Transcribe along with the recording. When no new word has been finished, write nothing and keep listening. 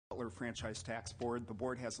Franchise Tax Board. The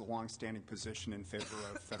board has a long-standing position in favor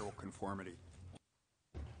of federal conformity.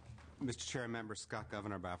 Mr. Chair, Member Scott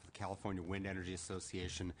Governor, on behalf of the California Wind Energy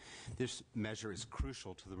Association, this measure is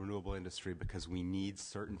crucial to the renewable industry because we need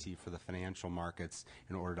certainty for the financial markets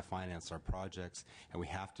in order to finance our projects, and we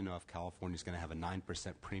have to know if California is going to have a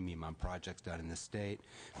 9% premium on projects done in the state,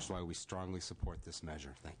 which is why we strongly support this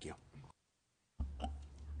measure. Thank you.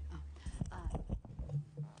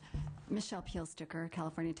 Michelle Peelsticker,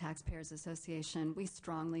 California Taxpayers Association. We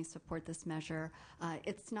strongly support this measure.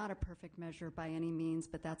 It's not a perfect measure by any means,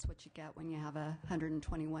 but that's what you get when you have a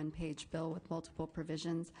 121-page bill with multiple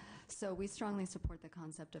provisions. So we strongly support the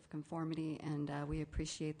concept of conformity, and we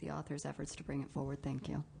appreciate the author's efforts to bring it forward. Thank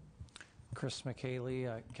you. Chris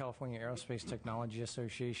McKaylee, California Aerospace Technology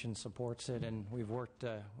Association supports it, and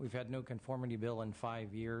we've had no conformity bill in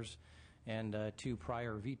 5 years and 2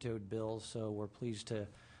 prior vetoed bills, so we're pleased to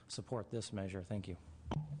support this measure. Thank you.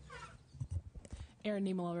 Erin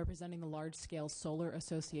Niemela, representing the Large Scale Solar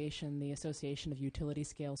Association, the Association of Utility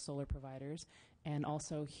Scale Solar Providers, and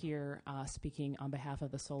also here speaking on behalf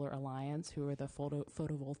of the Solar Alliance, who are the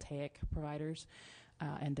photovoltaic providers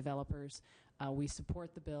and developers. We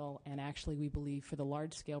support the bill, and actually we believe for the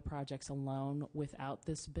large-scale projects alone, without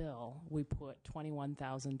this bill, we put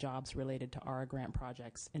 21,000 jobs related to ARA grant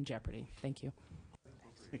projects in jeopardy. Thank you.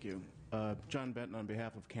 Thank you. John Benton on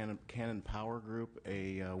behalf of Cannon Power Group,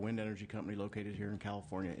 a wind energy company located here in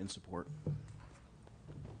California, in support. Thank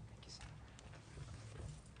you, sir.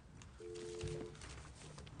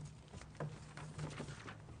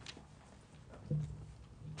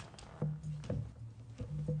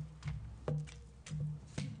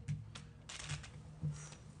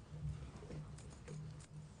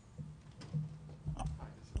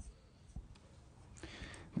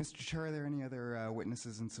 Mr. Chair, are there any other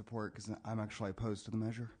witnesses in support? Because I'm actually opposed to the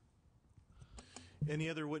measure. Any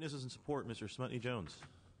other witnesses in support? Mr. Smutny-Jones.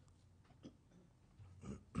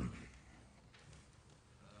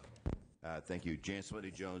 Thank you. Jan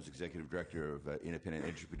Smutny-Jones, Executive Director of Independent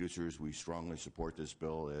Energy Producers. We strongly support this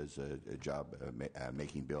bill as a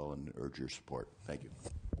job-making bill and urge your support. Thank you.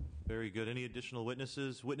 Very good. Any additional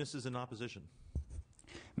witnesses? Witnesses in opposition?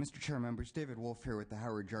 Mr. Chair, members, David Wolf here with the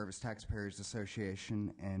Howard Jarvis Taxpayers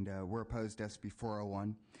Association, and we're opposed to SB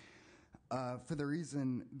 401 for the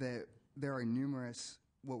reason that there are numerous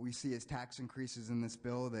what we see as tax increases in this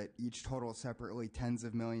bill that each total separately tens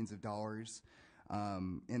of millions of dollars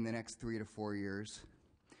in the next 3 to 4 years.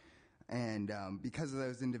 And because of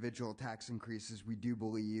those individual tax increases, we do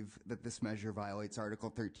believe that this measure violates Article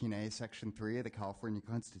 13A, Section 3 of the California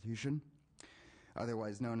Constitution,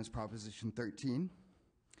 otherwise known as Proposition 13.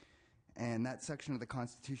 And that section of the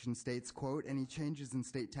Constitution states, quote, any changes in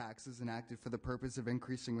state taxes enacted for the purpose of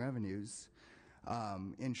increasing revenues,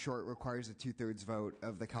 in short, requires a 2/3 vote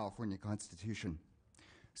of the California Constitution.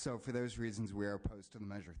 So for those reasons, we are opposed to the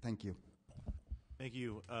measure. Thank you. Thank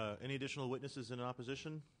you. Any additional witnesses in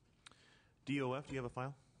opposition? DOF, do you have a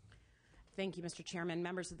file? Thank you, Mr. Chairman.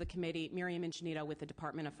 Members of the committee, Miriam Inchinito with the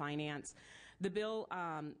Department of Finance. The bill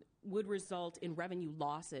would result in revenue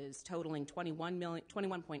losses totaling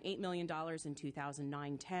 $21.8 million in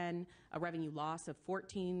 2009-10, a revenue loss of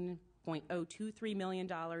 $14.023 million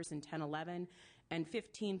in 10-11, and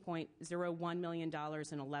 $15.01 million in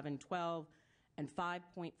 11-12, and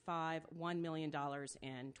 $5.51 million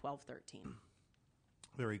in 12-13.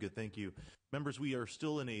 Very good. Thank you. Members, we are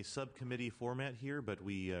still in a subcommittee format here, but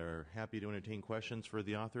we are happy to entertain questions for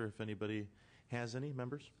the author if anybody has any.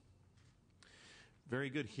 Members? Very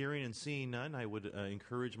good. Hearing and seeing none, I would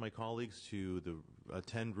encourage my colleagues to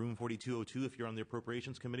attend room 4202 if you're on the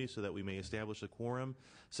Appropriations Committee so that we may establish a quorum.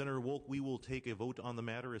 Senator Wolk, we will take a vote on the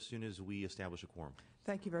matter as soon as we establish a quorum.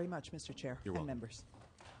 Thank you very much, Mr. Chair and members.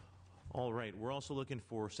 All right. We're also looking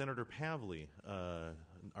for Senator Pavley,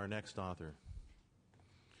 our next author.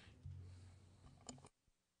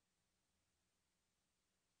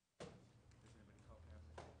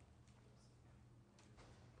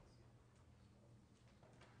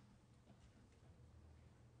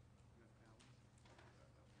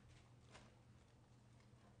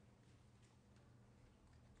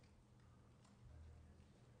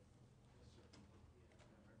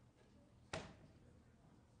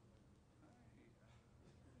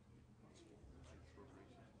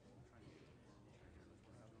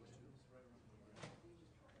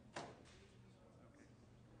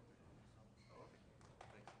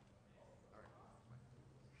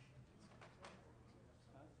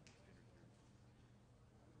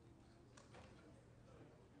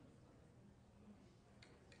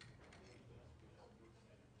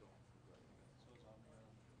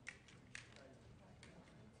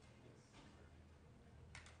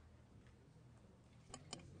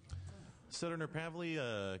 Senator Pavley,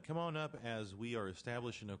 come on up as we are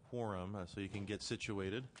establishing a quorum so you can get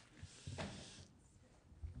situated.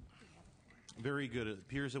 Very good. It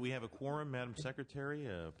appears that we have a quorum. Madam Secretary,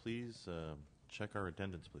 please check our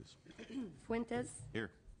attendance, please. Fuentes.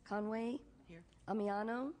 Here. Conway. Here.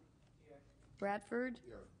 Amiano. Here. Bradford.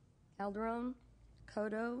 Here. Calderon.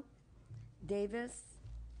 Cotto. Davis.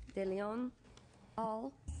 De Leon.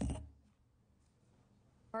 Hall.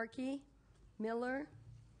 Harkey. Miller.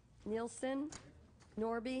 Nielsen.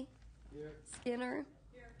 Norby. Here. Skinner.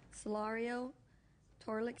 Here. Solario.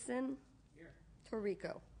 Torlixon. Here.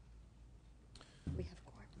 Torrico. We have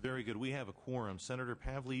quorum. Very good. We have a quorum. Senator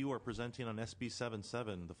Pavley, you are presenting on SB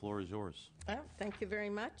 77. The floor is yours. Oh, thank you very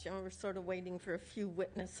much. And we're sort of waiting for a few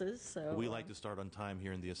witnesses. So We like to start on time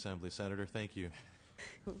here in the Assembly. Senator, thank you.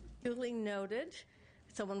 duly noted.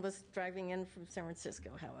 Someone was driving in from San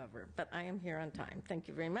Francisco, however, but I am here on time. Thank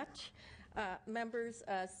you very much. Members,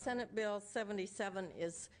 Senate Bill 77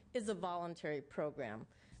 is a voluntary program.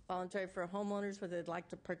 Voluntary for homeowners where they'd like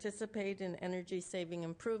to participate in energy-saving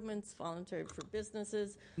improvements, voluntary for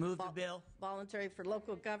businesses. Move the bill. Voluntary for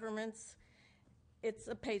local governments. It's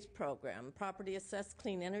a PACE program, Property Assessed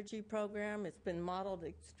Clean Energy Program. It's been modeled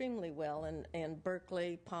extremely well in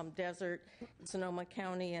Berkeley, Palm Desert, Sonoma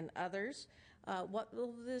County, and others. What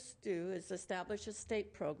will this do is establish a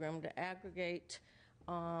state program to aggregate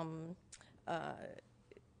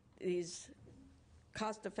these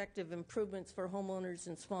cost-effective improvements for homeowners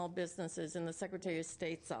and small businesses in the Secretary of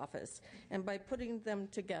State's office. And by putting them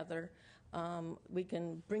together, we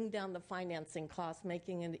can bring down the financing costs,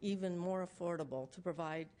 making it even more affordable to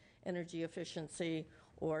provide energy efficiency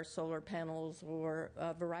or solar panels or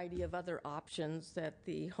a variety of other options that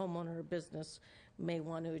the homeowner or business may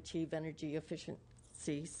want to achieve energy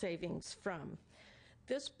efficiency savings from.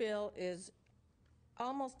 This bill is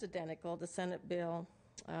almost identical to Senate Bill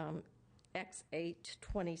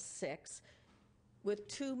X826 with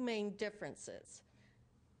two main differences.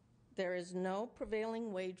 There is no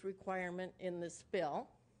prevailing wage requirement in this bill,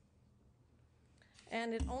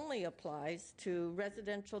 and it only applies to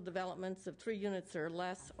residential developments of 3 units or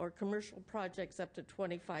less or commercial projects up to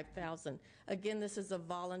 25,000. Again, this is a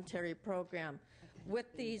voluntary program.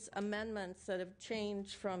 With these amendments that have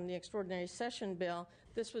changed from the extraordinary session bill,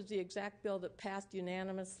 this was the exact bill that passed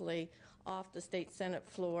unanimously off the state Senate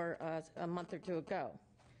floor a month or two ago.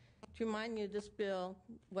 To remind you, this bill,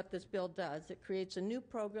 what this bill does, it creates a new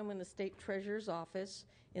program in the State Treasurer's Office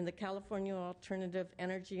in the California Alternative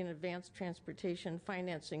Energy and Advanced Transportation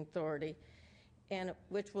Financing Authority, and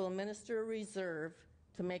which will administer a reserve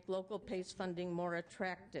to make local PACE funding more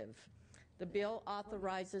attractive. The bill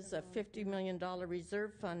authorizes a $50 million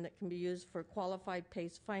reserve fund that can be used for qualified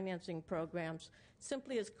PACE financing programs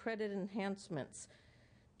simply as credit enhancements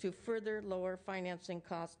to further lower financing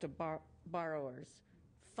costs to borrowers.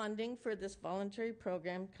 Funding for this voluntary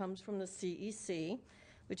program comes from the CEC,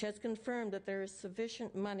 which has confirmed that there is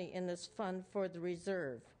sufficient money in this fund for the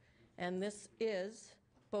reserve. And this is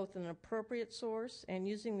both an appropriate source, and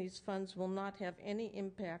using these funds will not have any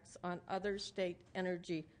impacts on other state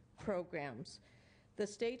energy programs. The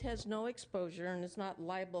state has no exposure and is not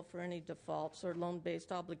liable for any defaults or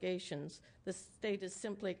loan-based obligations. The state is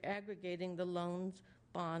simply aggregating the loans,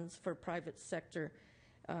 bonds for private sector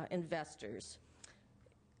investors.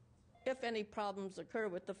 If any problems occur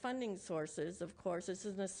with the funding sources, of course, this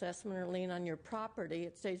is an assessment or lien on your property.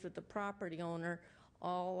 It stays with the property owner.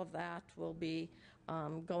 All of that will be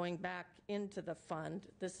going back into the fund.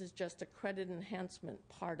 This is just a credit enhancement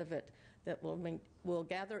part of it that will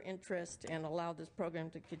gather interest and allow this program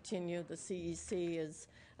to continue. The CEC is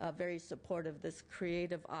very supportive of this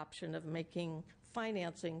creative option of making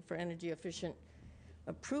financing for energy efficient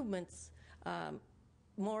improvements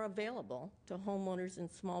more available to homeowners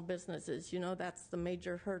and small businesses. You know, that's the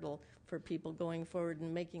major hurdle for people going forward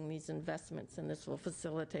and making these investments, and this will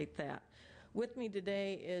facilitate that. With me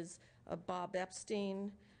today is Bob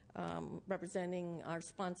Epstein, representing our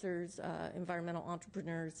sponsors, Environmental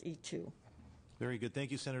Entrepreneurs E2. Very good.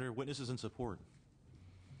 Thank you, Senator. Witnesses in support.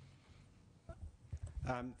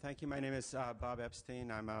 Thank you. My name is Bob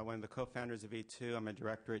Epstein. I'm one of the co-founders of E2. I'm a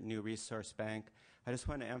director at New Resource Bank. I just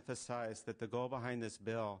want to emphasize that the goal behind this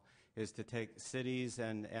bill is to take cities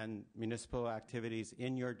and municipal activities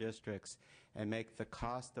in your districts and make the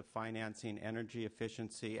cost of financing energy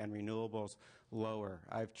efficiency and renewables lower.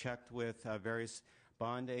 I've checked with various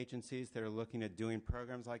bond agencies that are looking at doing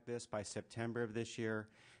programs like this by September of this year.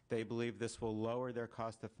 They believe this will lower their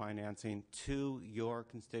cost of financing to your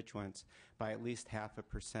constituents by at least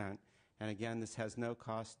 0.5%. And again, this has no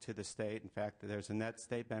cost to the state. In fact, there's a net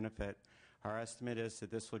state benefit. Our estimate is that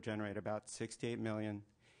this will generate about $68 million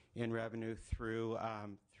in revenue through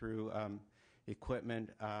equipment,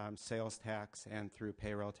 sales tax, and through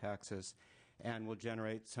payroll taxes, and will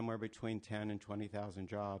generate somewhere between 10 and 20,000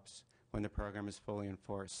 jobs when the program is fully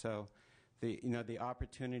enforced. So the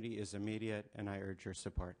opportunity is immediate, and I urge your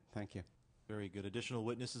support. Thank you. Very good. Additional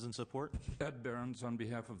witnesses in support? Ed Behrens on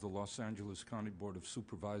behalf of the Los Angeles County Board of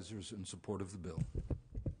Supervisors in support of the bill.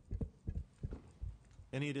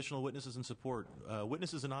 Any additional witnesses in support?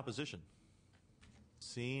 Witnesses in opposition?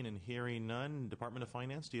 Seeing and hearing none. Department of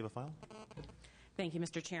Finance, do you have a file? Thank you,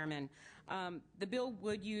 Mr. Chairman. The bill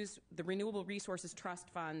would use the Renewable Resources Trust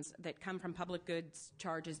funds that come from public goods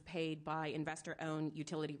charges paid by investor-owned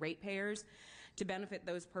utility ratepayers to benefit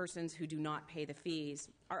those persons who do not pay the fees.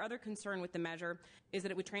 Our other concern with the measure is that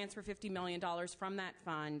it would transfer $50 million from that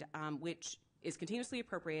fund, which is continuously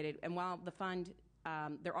appropriated, and while the fund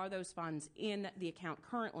there are those funds in the account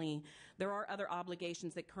currently, there are other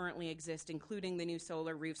obligations that currently exist, including the new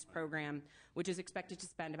solar roofs program, which is expected to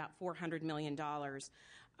spend about $400 million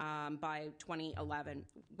by 2011.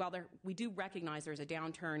 While we do recognize there's a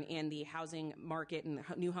downturn in the housing market and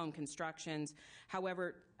new home constructions,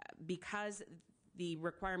 however, because the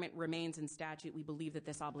requirement remains in statute, we believe that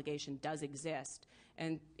this obligation does exist,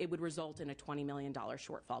 and it would result in a $20 million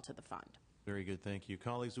shortfall to the fund. Very good, thank you.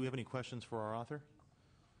 Colleagues, do we have any questions for our author?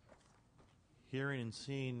 Hearing and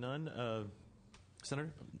seeing none.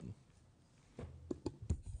 Senator?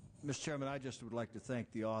 Mr. Chairman, I just would like to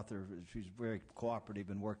thank the author. She's very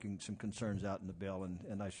cooperative in working some concerns out in the bill,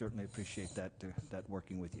 and I certainly appreciate that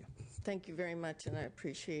working with you. Thank you very much, and I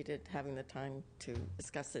appreciated having the time to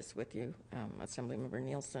discuss this with you, Assemblymember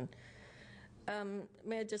Nielsen.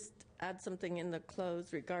 May I just add something in the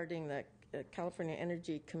close regarding the California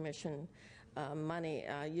Energy Commission money,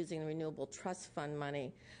 using the Renewable Trust Fund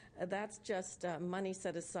money? That's just money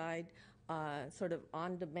set aside sort of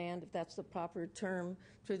on demand, if that's the proper term,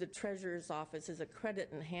 through the Treasurer's Office as a credit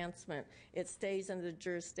enhancement. It stays under the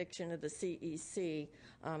jurisdiction of the CEC.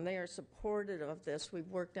 They are supportive of this. We've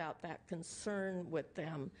worked out that concern with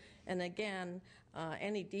them. And again,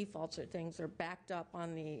 any defaults or things are backed up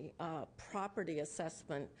on the property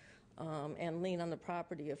assessment and lien on the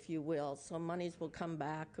property, if you will. So monies will come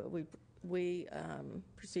back. We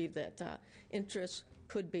perceive that interest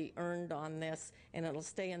could be earned on this, and it'll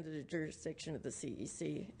stay under the jurisdiction of the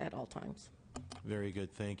CEC at all times. Very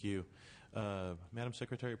good, thank you. Madam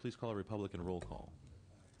Secretary, please call a Republican roll call.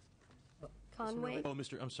 Conway? Oh,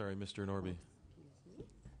 I'm sorry, Mr. Norby.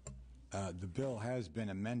 The bill has been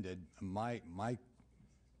amended. My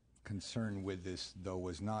concern with this, though,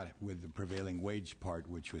 was not with the prevailing wage part,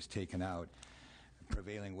 which was taken out.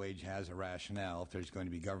 Prevailing wage has a rationale. If there's going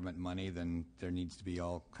to be government money, then there needs to be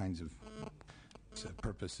all kinds of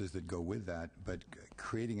purposes that go with that. But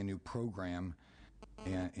creating a new program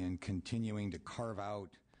and continuing to carve out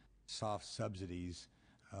soft subsidies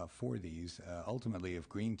for these, ultimately, if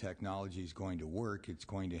green technology is going to work, it's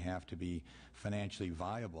going to have to be financially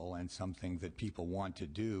viable and something that people want to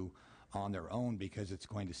do on their own because it's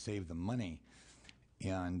going to save them money.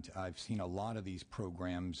 And I've seen a lot of these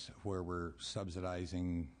programs where we're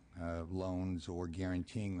subsidizing loans or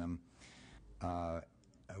guaranteeing them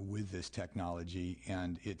with this technology,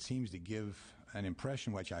 and it seems to give an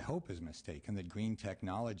impression, which I hope is mistaken, that green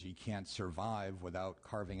technology can't survive without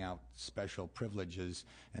carving out special privileges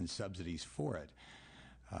and subsidies for it.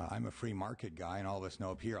 I'm a free market guy, and all of us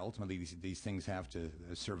know up here, ultimately these things have to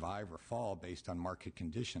survive or fall based on market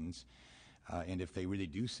conditions. And if they really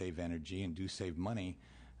do save energy and do save money,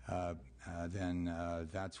 then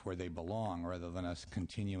that's where they belong, rather than us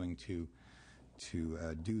continuing to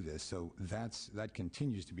do this. So that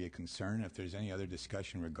continues to be a concern. If there's any other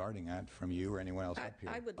discussion regarding that from you or anyone else up here,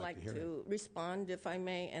 I would like to respond, if I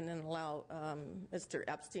may, and then allow Mr.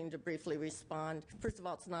 Epstein to briefly respond. First of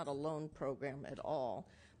all, it's not a loan program at all,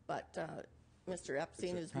 but Mr.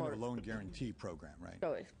 Epstein is more... It's kind of a loan guarantee program, right?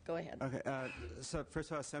 Go ahead. Okay. So first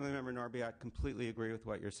of all, Assemblymember Norby, I completely agree with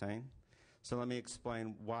what you're saying. So let me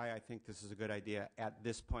explain why I think this is a good idea at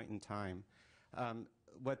this point in time.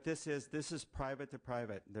 What this is private to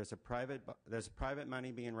private. There's private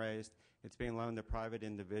money being raised. It's being loaned to private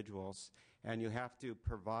individuals, and you have to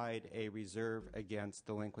provide a reserve against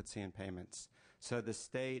delinquency and payments. So the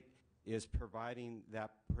state is providing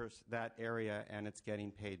that area, and it's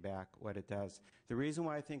getting paid back what it does. The reason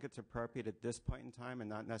why I think it's appropriate at this point in time and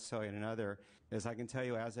not necessarily at another is I can tell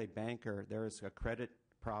you as a banker, there is a credit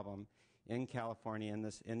problem in California,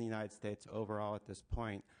 in the United States overall at this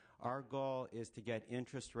point. Our goal is to get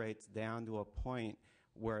interest rates down to a point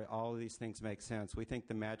where all of these things make sense. We think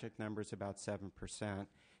the magic number is about 7%,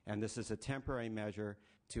 and this is a temporary measure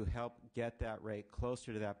to help get that rate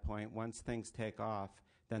closer to that point. Once things take off,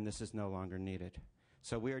 then this is no longer needed.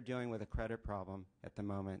 So we are dealing with a credit problem at the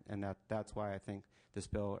moment, and that's why I think this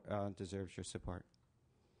bill deserves your support.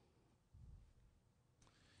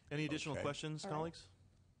 Any additional questions, colleagues?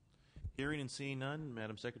 Hearing and seeing none,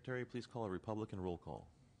 Madam Secretary, please call a Republican roll call.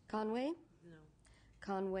 Conway? No.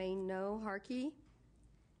 Conway, no. Harkey?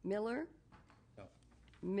 Miller? No.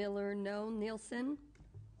 Miller, no. Nielsen?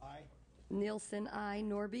 Aye. Nielsen, aye.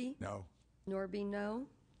 Norby? No. Norby, no.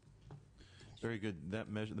 Very good. The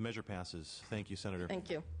measure passes. Thank you, Senator.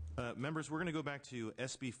 Thank you. Members, we're going to go back to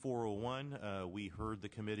SB 401. We heard the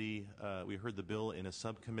committee. We heard the bill in a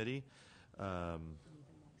subcommittee.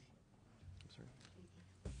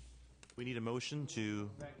 We need a motion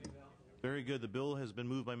to. Very good. The bill has been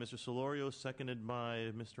moved by Mr. Solorio, seconded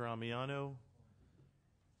by Mr. Amiano.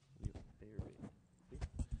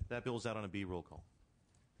 That bill is out on a B roll call.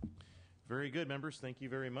 Very good, members. Thank you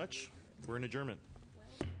very much. We're in adjournment.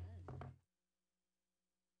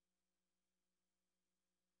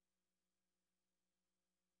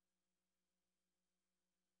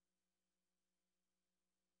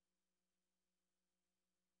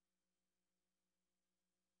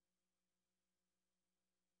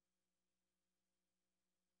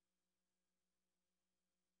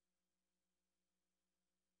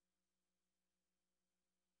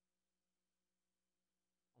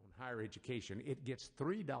 Higher education, it gets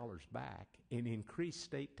 $3 back in increased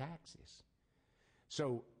state taxes.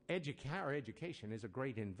 So higher education is a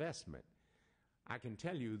great investment. I can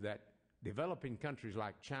tell you that developing countries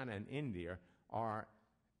like China and India are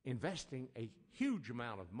investing a huge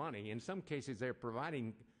amount of money. In some cases, they're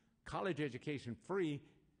providing college education free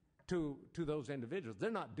to those individuals.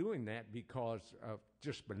 They're not doing that because of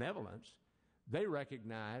just benevolence. They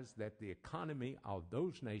recognize that the economy of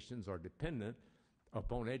those nations are dependent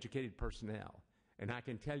upon educated personnel. And I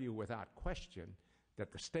can tell you without question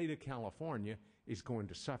that the state of California is going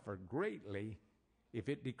to suffer greatly if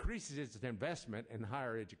it decreases its investment in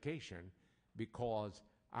higher education, because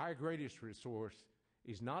our greatest resource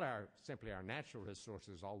is not simply our natural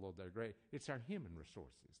resources, although they're great, it's our human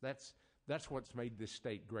resources. That's what's made this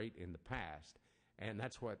state great in the past, and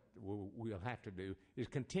that's what we'll have to do, is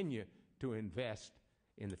continue to invest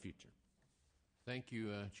in the future. Thank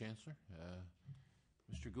you, Chancellor.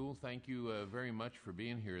 Mr. Gould, thank you very much for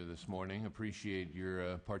being here this morning. Appreciate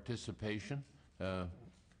your participation.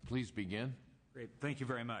 Please begin. Great. Thank you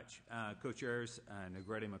very much. Co-chairs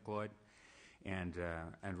Negrete McLeod and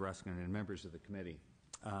Ruskin and members of the committee.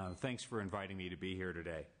 Thanks for inviting me to be here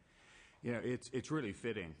today. You know, it's really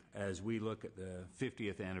fitting as we look at the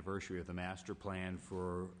 50th anniversary of the master plan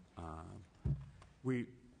for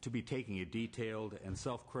to be taking a detailed and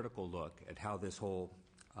self-critical look at how this whole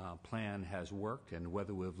plan has worked and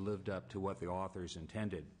whether we've lived up to what the authors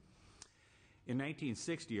intended. In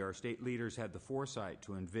 1960, our state leaders had the foresight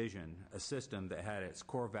to envision a system that had its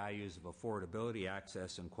core values of affordability,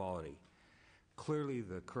 access, and quality. Clearly,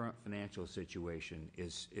 the current financial situation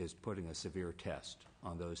is putting a severe test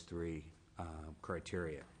on those three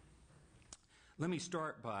criteria. Let me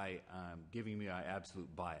start by giving me my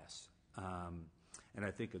absolute bias, and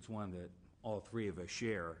I think it's one that all three of us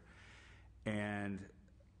share. And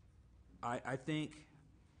I think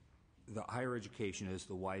the higher education is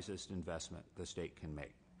the wisest investment the state can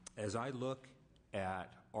make. As I look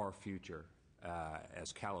at our future,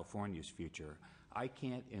 as California's future, I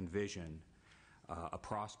can't envision a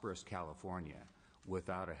prosperous California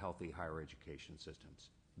without a healthy higher education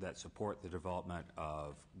systems that support the development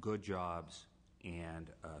of good jobs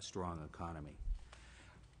and a strong economy.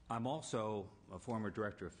 I'm also a former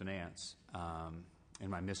director of finance in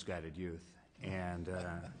my misguided youth, and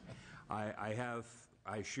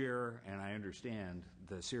I share and I understand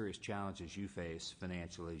the serious challenges you face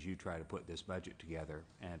financially as you try to put this budget together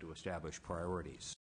and to establish priorities.